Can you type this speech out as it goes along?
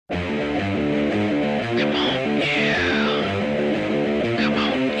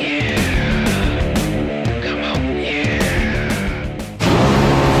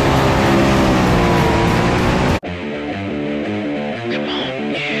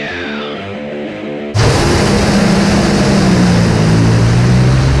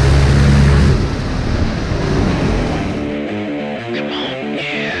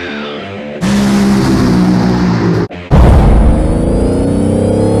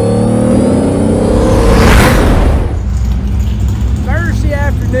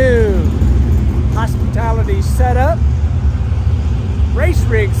Set up, race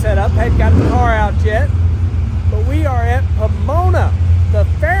rig set up, hadn't got the car out yet, but we are at Pomona, the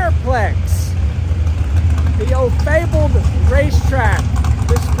Fairplex, the old fabled racetrack.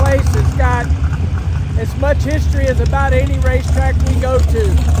 This place has got as much history as about any racetrack we go to.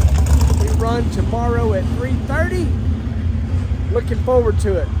 We run tomorrow at 3:30. Looking forward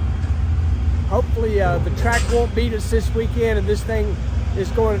to it. Hopefully the track won't beat us this weekend and this thing is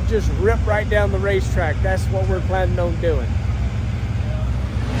going to just rip right down the racetrack. That's what we're planning on doing.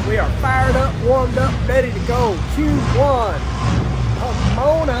 We are fired up, warmed up, ready to go. Q1,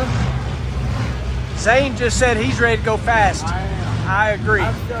 Pomona. Zane just said he's ready to go fast. I agree.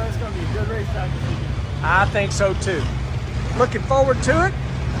 It's going to be a good racetrack. I think so too. Looking forward to it.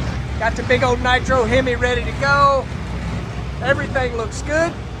 Got the big old Nitro Hemi ready to go. Everything looks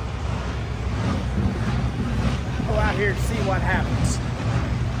good. Go out here to see what happens.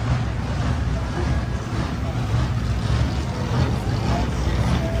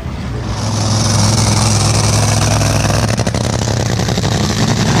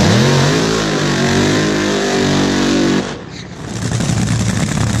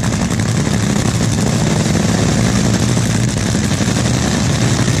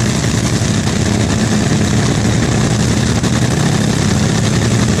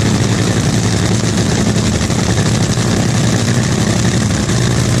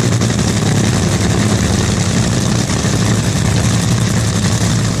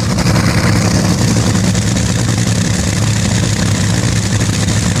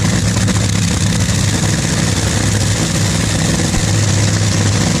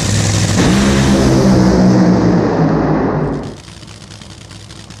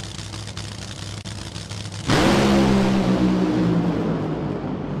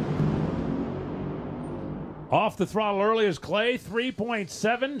 Off the throttle early is Clay,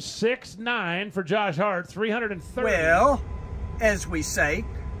 3.769 for Josh Hart, 330. Well, as we say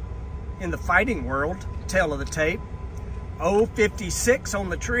in the fighting world, tail of the tape, 056 on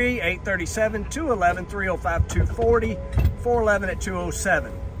the tree, 837, 211, 305, 240, 411 at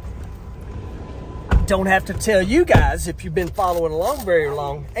 207. Don't have to tell you guys if you've been following along very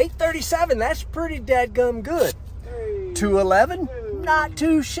long. 837, that's pretty dadgum good. 211, not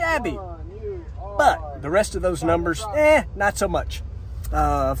too shabby. But the rest of those numbers, not so much.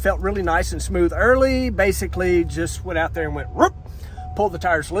 Felt really nice and smooth early. Basically just went out there and went whoop, pulled the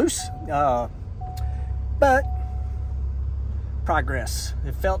tires loose. But progress.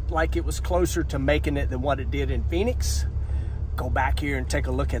 It felt like it was closer to making it than what it did in Phoenix. Go back here and take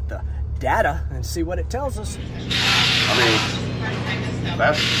a look at the data and see what it tells us. I mean,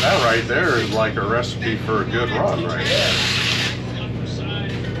 that right there is like a recipe for a good run right there.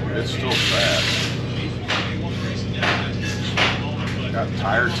 It's still fast. Got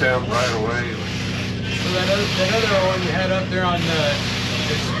tire temp right away. So that other one you had up there on the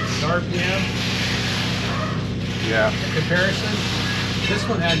RPM? Yeah. The comparison? This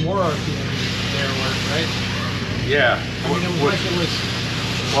one had more RPM there, right? Yeah. I mean, it was,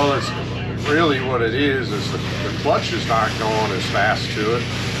 well, it's really what it is the clutch is not going as fast to it,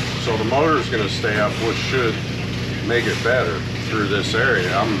 so the motor's going to stay up, which should make it better through this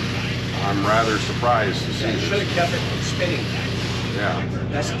area. I'm rather surprised to see It should have kept it from spinning. Yeah.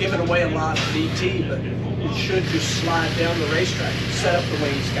 That's giving away a lot of DT, but it should just slide down the racetrack. Set up the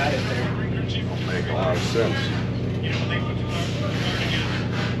way he's got it there. It'll make a lot of sense.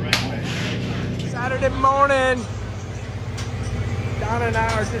 Saturday morning. Donna and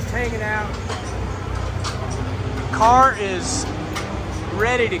I are just hanging out. Car is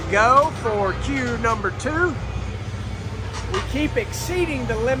ready to go for Q number 2. We keep exceeding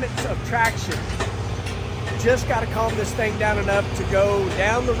the limits of traction. Just got to calm this thing down enough to go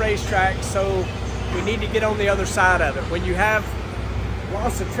down the racetrack, so we need to get on the other side of it. When you have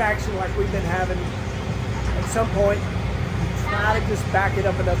loss of traction like we've been having, at some point, try to just back it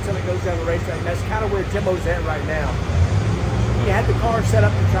up enough till it goes down the racetrack. And that's kind of where Jimbo's at right now. He had the car set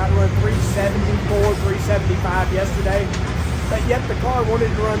up to try to run 374, 375 yesterday, but yet the car wanted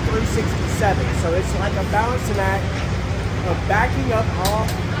to run 367. So it's like a balancing act of backing up off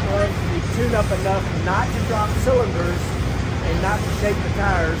of the tune up enough not to drop cylinders and not to shake the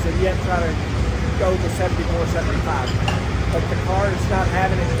tires, and yet try to go the 74, 75. But the car is not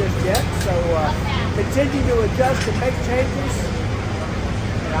having it just yet, so continue to adjust and make changes.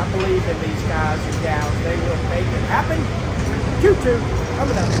 And I believe in these guys and gals. They will make it happen. Q2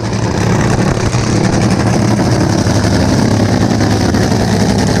 coming up.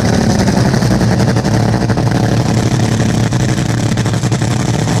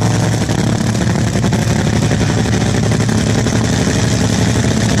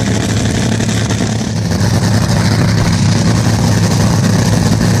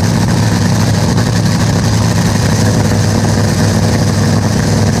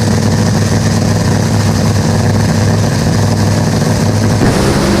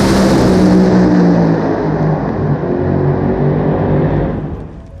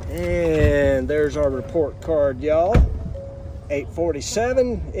 Our report card, y'all.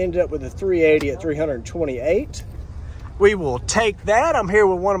 847 ended up with a 380 at 328. We will take that. I'm here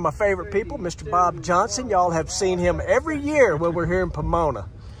with one of my favorite people, Mr. Bob Johnson. Y'all have seen him every year when we're here in Pomona.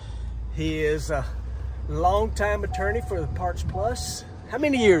 He is a longtime attorney for the Parts Plus. How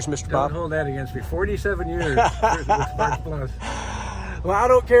many years, Mr. Bob? Don't hold that against me. 47 years with Parts Plus. Well, I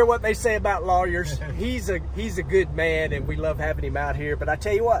don't care what they say about lawyers. He's a good man, and we love having him out here. But I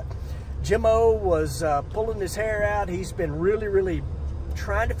tell you what, Jimmo was pulling his hair out. He's been really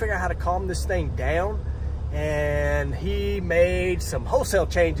trying to figure out how to calm this thing down, and he made some wholesale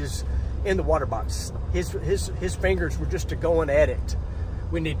changes in the water box. His fingers were just going at it.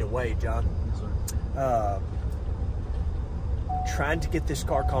 We need to weigh, John. Trying to get this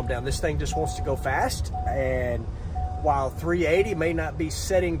car calmed down. This thing just wants to go fast, and while 380 may not be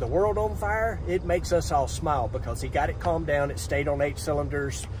setting the world on fire, it makes us all smile because he got it calmed down. It stayed on 8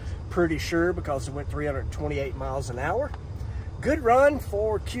 cylinders, pretty sure, because it went 328 miles an hour. Good run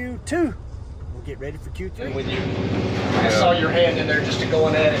for Q2. We'll get ready for Q3. With you, I saw your hand in there just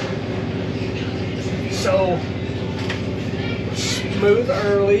going at it. So smooth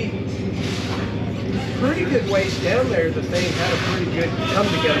early, pretty good ways down there. The thing had a pretty good come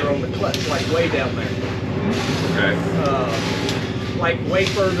together on the clutch, like way down there. Okay. Like way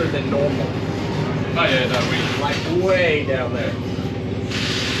further than normal. Oh yeah, no, like way down there.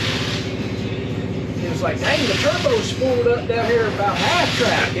 It was like, dang, the turbo's spooled up down here about half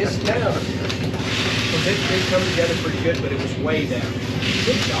track. It's down. It did come together pretty good, but it was way down.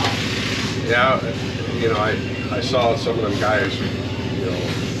 Good job. Yeah, you know, I saw some of them guys, you know,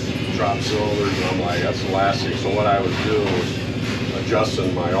 drop cylinders, and I'm like, that's the last thing. So what I was doing was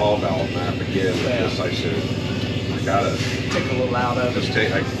adjusting my all valve map again. Because I said, I gotta take a little out of it. Just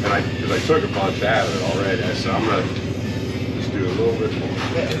take, because I took a bunch out of it already. I said, I'm gonna just do a little bit more.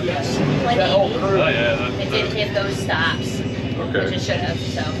 Yes. That whole crew. Oh yeah. It did hit those stops, Okay. which it should have.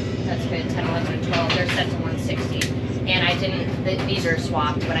 So that's good. 10, 11, and 12. They're set to 160. And I didn't. These are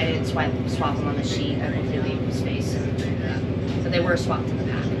swapped, but I didn't swap them on the sheet. I completely spaced. So they were swapped in the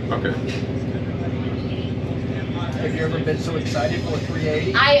back. Okay. Have you ever been so excited for a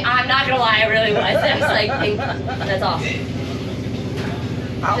 380? I'm not gonna lie, I really was. I was like, that's awesome.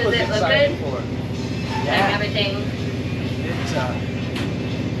 Does it look good? For it. Like Yeah. everything. It's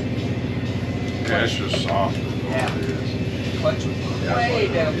Yeah, it's just soft. Yeah. It is. clutch was way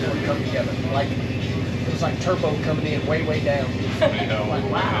down before it come together. Like it was like turbo coming in way down. Like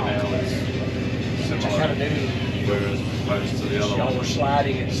wow. Which I kind of knew. Whereas opposed to the other Y'all one. were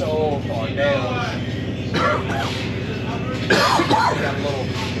sliding it so far down. Got a little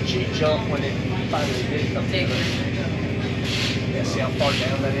cheap jump when it finally did come together. Yeah, see how far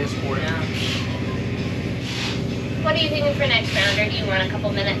down that is for it. Yeah. What are you thinking for next round, or do you want a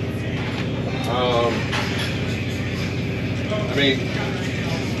couple minutes? I mean,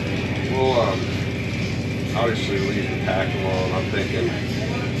 we'll obviously leave the pack alone. I'm thinking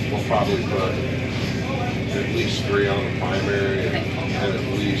we'll probably put at least 3 on the primary and at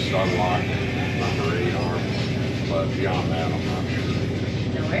least unlock number 8 arm. But beyond that, I'm not sure.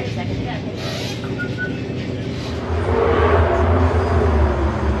 No worries, I can do that.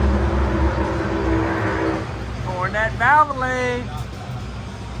 Pouring that Valvoline.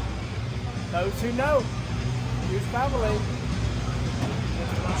 Those who know, use Valvoline.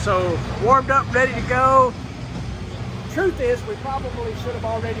 So warmed up, ready to go. Truth is, we probably should have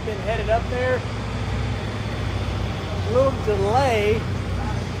already been headed up there. A little delay.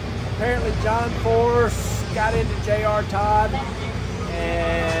 Apparently John Force got into J.R. Todd,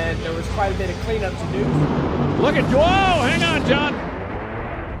 and there was quite a bit of cleanup to do. Look at, whoa, hang on, John.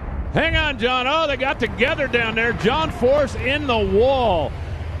 Hang on, John. Oh, they got together down there. John Force in the wall.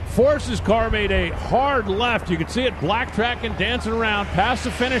 Force's car made a hard left. You can see it black tracking, dancing around past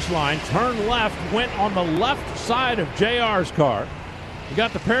the finish line, turned left, went on the left side of JR's car. He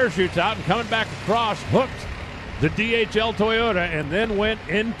got the parachutes out and coming back across, hooked the DHL Toyota, and then went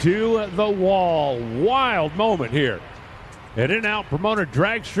into the wall. Wild moment here at In-Out Pomona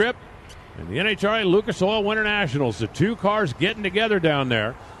Drag Strip and the NHRA Lucas Oil Winter Nationals. The two cars getting together down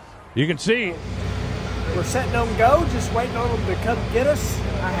there. You can see we're setting on go, just waiting on them to come get us.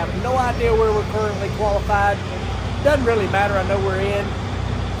 I have no idea where we're currently qualified. Doesn't really matter, I know we're in.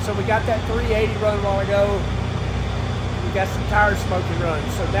 So we got that 380 run a while ago. We got some tire smoking runs.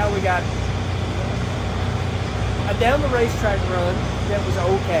 So now we got a down the racetrack run that was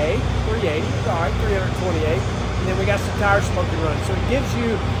okay. 380, all right, 328. And then we got some tire smoking runs. So it gives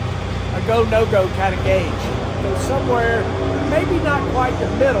you a go, no-go kind of gauge. So somewhere, maybe not quite the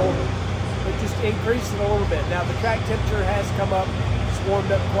middle, but just increase it a little bit. Now the track temperature has come up, it's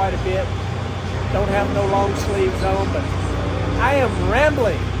warmed up quite a bit. Don't have no long sleeves on, but I am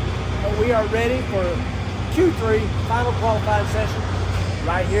rambling. But we are ready for Q3 final qualifying session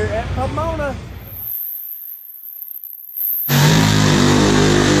right here at Pomona.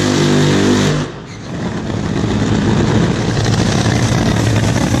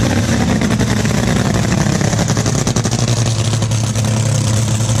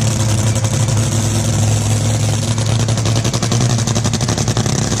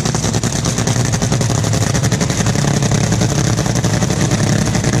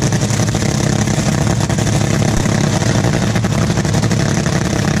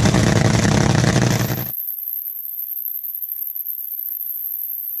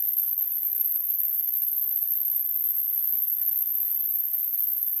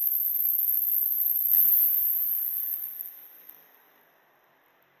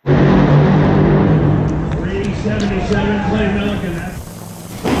 Clay Milliken.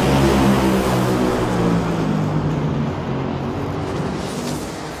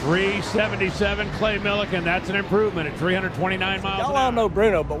 377 Clay Milliken. That's an improvement at 329 miles Y'all an hour. all know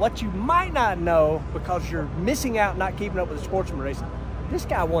Bruno, but what you might not know, because you're missing out not keeping up with the sportsman racing, this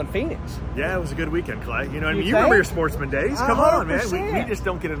guy won Phoenix. Yeah, it was a good weekend, Clay. You know what I mean? You think? remember your sportsman days. Come on, man. 100%. We just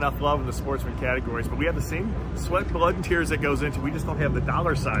don't get enough love in the sportsman categories, but we have the same sweat, blood, and tears that goes into. We just don't have the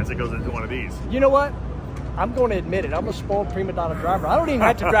dollar signs that goes into one of these. You know what? I'm going to admit it. I'm a spoiled prima donna driver. I don't even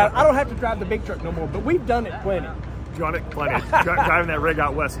have to drive. I don't have to drive the big truck no more. But we've done it plenty. Done it plenty. Driving that rig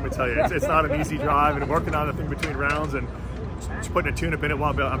out west, let me tell you, it's not an easy drive, and working on the thing between rounds and just putting a tune-up in it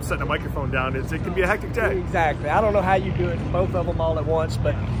while I'm setting a microphone down, it can be a hectic day. Exactly. I don't know how you do it, both of them all at once,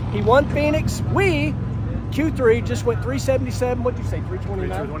 but he won Phoenix. We, Q3, just went 377. What'd you say,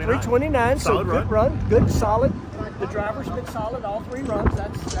 329? 329. So Solid good run. Good, solid. The driver's been solid all three runs.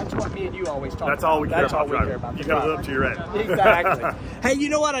 That's what me and you always talk about. That's all we care about. You got to live up to your end. Exactly. Hey, you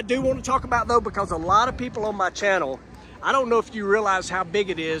know what I do want to talk about, though, because a lot of people on my channel, I don't know if you realize how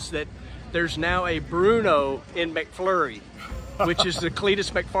big it is that there's now a Bruno in McFlurry, which is the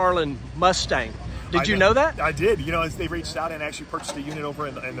Cletus McFarland Mustang. Did you know that? I did. You know, as they reached out and actually purchased a unit over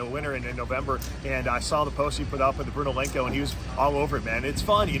in the winter in November, and I saw the post he put up with the Bruno Lenko, and he was all over it, man. It's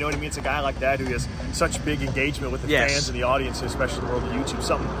fun, you know what I mean? It's a guy like that who has such big engagement with the fans and the audience, especially the world of YouTube,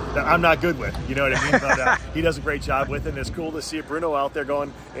 something that I'm not good with, you know what I mean? But he does a great job with it, and it's cool to see a Bruno out there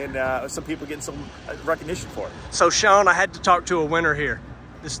going, and some people getting some recognition for it. So, Sean, I had to talk to a winner here.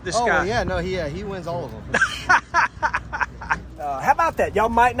 This guy. Yeah, no, he wins all of them. How about that? Y'all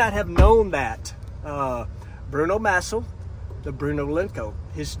might not have known that. Bruno Massel, the Bruno Lenko.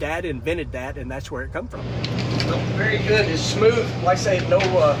 His dad invented that, and that's where it come from. Very good. It's smooth. Like I say, no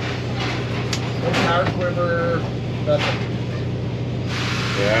tire quiver, nothing.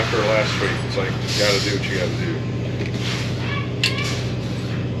 Yeah, after last week, it's like, you gotta do what you gotta do.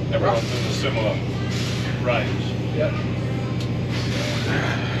 Everyone's in a similar range. Yep.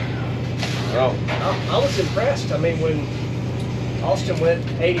 Well, I was impressed. I mean, when Austin went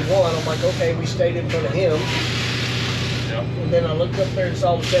 81, I'm like, okay, we stayed in front of him. Yep. And then I looked up there and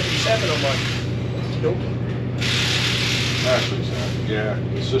saw the 77. I'm like, nope. actually, yeah,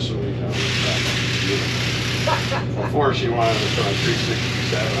 consistently now. Before she wanted to run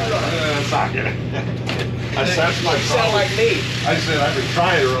 367, I thought, that's not gonna. That's my You sound like me. I said I've been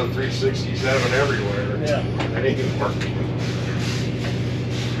trying to run 367 everywhere. Yeah. It ain't working.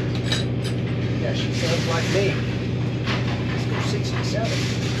 Yeah, she sounds like me. Let's go 67.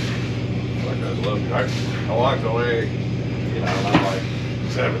 Like I love you. I walked away, you know, and I'm like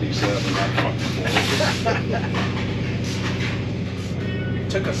 77. I'm fucking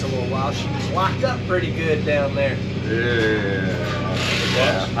Took us a little while. She was locked up pretty good down there.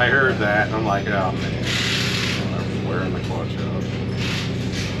 Yeah, I heard that, and I'm like, oh man, I'm wearing the clutch out.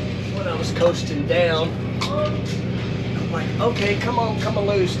 when I was coasting down, I'm like, okay, come on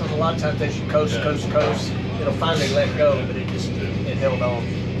loose. And a lot of times as you coast, it'll finally let go, but it held on.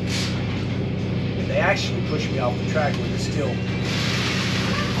 And they actually pushed me off the track with it still.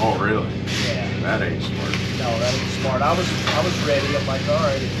 Oh, really? Yeah. That ain't smart. No, that ain't smart. I was ready. I'm like, all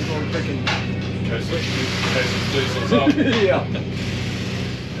right, if you're going to freaking push me. Yeah.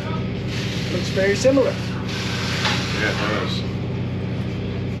 Looks very similar. Yeah, it does.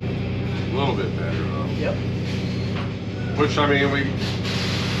 A little bit better though. Yep. Which, I mean, we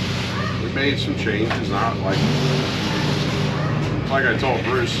made some changes, not like I told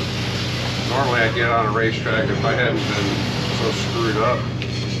Bruce, normally I'd get on a racetrack if I hadn't been so screwed up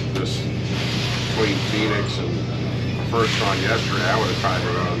this between Phoenix and the first run yesterday, I would have tried to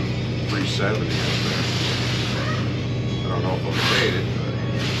run 370 yesterday. I don't know if I've made it, but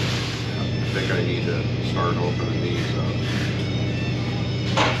I think I need to start opening these up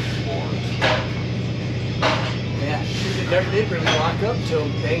more. Yeah, it never did really lock up till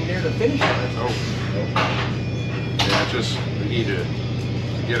dang near the finish line. Oh. Yeah, just I need to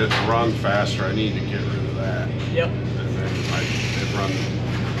get it to run faster. I need to get rid of that. Yep. And then it run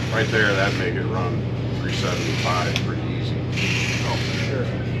right there. That'd make it run 375 pretty easy. Oh, for sure.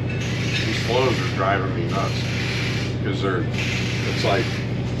 These flows are driving me nuts because it's like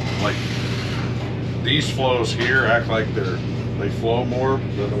these flows here act like they flow more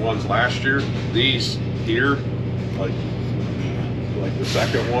than the ones last year. These here, like the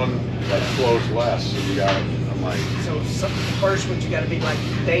second one, like flows less. So you got, I'm like. So the first ones you got to be like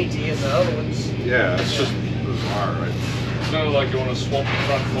dainty, and the other ones. Yeah, it's just bizarre, right? It's kind of like you want to swap the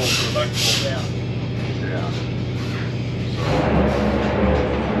front flow for the back flow. Yeah. Yeah.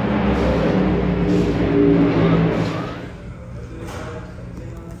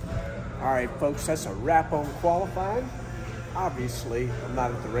 All right, folks, that's a wrap on qualifying. Obviously, I'm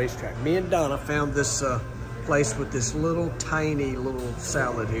not at the racetrack. Me and Donna found this place with this tiny little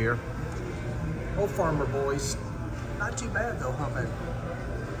salad here. Old Farmer Boys. Not too bad though, huh, man?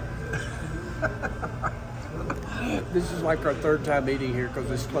 This is like our third time eating here because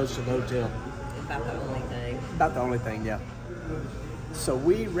it's close to the hotel. About the only thing. About the only thing, yeah. So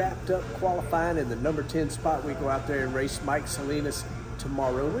we wrapped up qualifying in the number 10 spot. We go out there and race Mike Salinas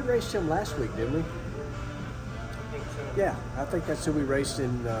tomorrow. We raced him last week, didn't we? Yeah, I think that's who we raced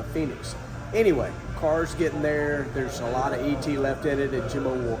in Phoenix. Anyway, car's getting there. There's a lot of ET left in it, and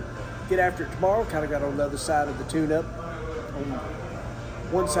Jimmo will get after it tomorrow. Kind of got on the other side of the tune-up. On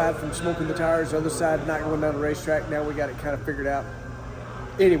one side from smoking the tires, the other side not going down the racetrack. Now we got it kind of figured out.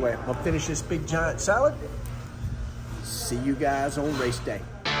 Anyway, I'll finish this big giant salad. See you guys on race day.